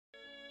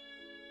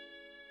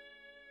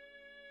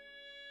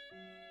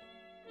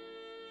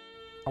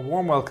A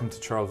warm welcome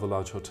to Charleville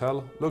Lodge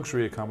Hotel,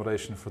 luxury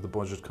accommodation for the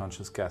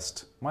budget-conscious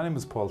guest. My name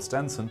is Paul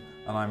Stenson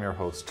and I'm your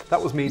host.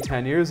 That was me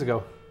 10 years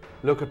ago.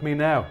 Look at me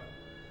now.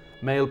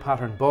 Male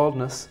pattern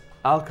baldness,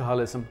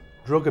 alcoholism,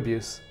 drug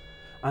abuse,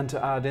 and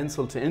to add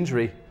insult to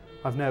injury,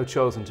 I've now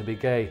chosen to be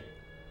gay.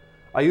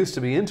 I used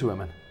to be into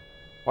women,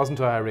 wasn't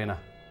I, Irina?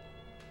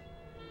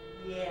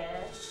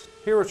 Yes.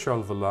 Here at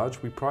Charleville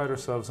Lodge, we pride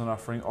ourselves on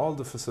offering all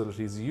the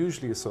facilities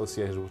usually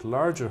associated with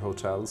larger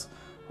hotels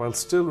while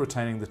still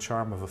retaining the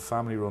charm of a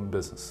family-run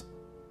business.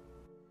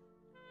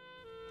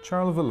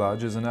 Charleville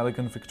Lodge is an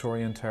elegant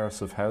Victorian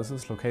terrace of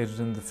houses located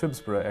in the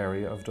Phibsborough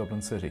area of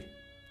Dublin City.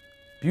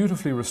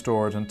 Beautifully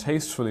restored and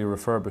tastefully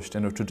refurbished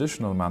in a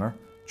traditional manner,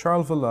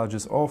 Charleville Lodge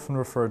is often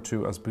referred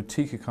to as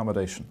boutique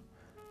accommodation.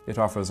 It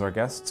offers our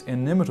guests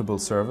inimitable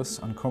service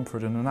and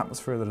comfort in an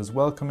atmosphere that is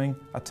welcoming,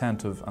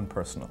 attentive and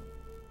personal.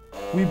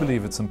 We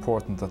believe it's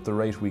important that the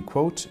rate we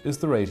quote is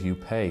the rate you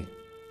pay.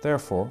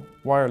 Therefore,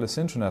 wireless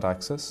internet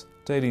access,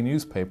 daily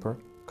newspaper,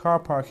 car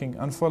parking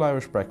and full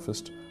Irish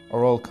breakfast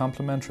are all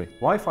complimentary.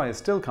 Wi-Fi is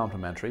still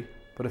complimentary,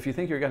 but if you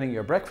think you're getting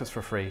your breakfast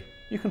for free,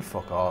 you can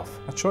fuck off.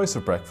 A choice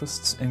of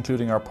breakfasts,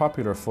 including our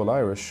popular full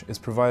Irish, is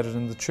provided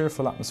in the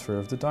cheerful atmosphere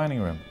of the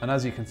dining room. And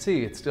as you can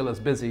see, it's still as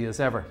busy as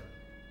ever.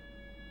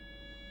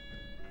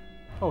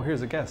 Oh,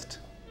 here's a guest.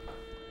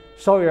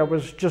 Sorry, I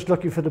was just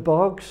looking for the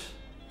bogs.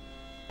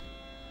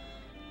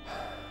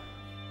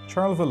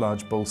 Charleville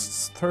Lodge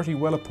boasts 30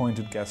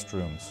 well-appointed guest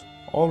rooms.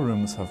 All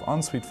rooms have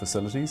ensuite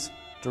facilities,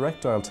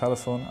 direct dial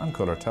telephone and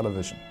colour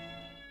television.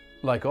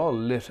 Like all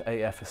lit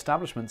AF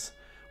establishments,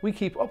 we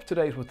keep up to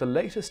date with the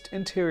latest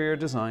interior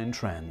design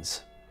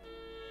trends.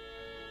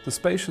 The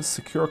spacious,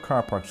 secure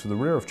car park to the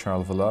rear of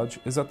Charleville Lodge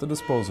is at the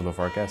disposal of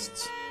our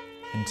guests.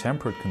 In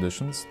temperate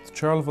conditions, the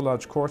Charleville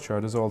Lodge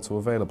courtyard is also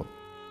available.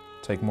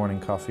 Take morning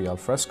coffee al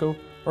fresco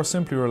or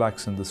simply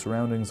relax in the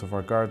surroundings of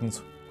our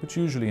gardens, which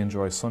usually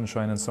enjoy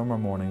sunshine in summer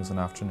mornings and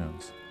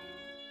afternoons.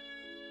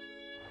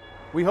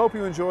 We hope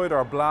you enjoyed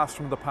our blast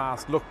from the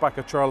past look back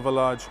at Charleville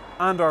Lodge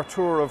and our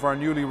tour of our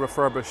newly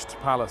refurbished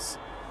palace.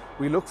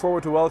 We look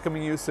forward to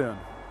welcoming you soon,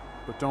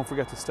 but don't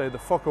forget to stay the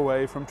fuck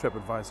away from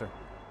TripAdvisor.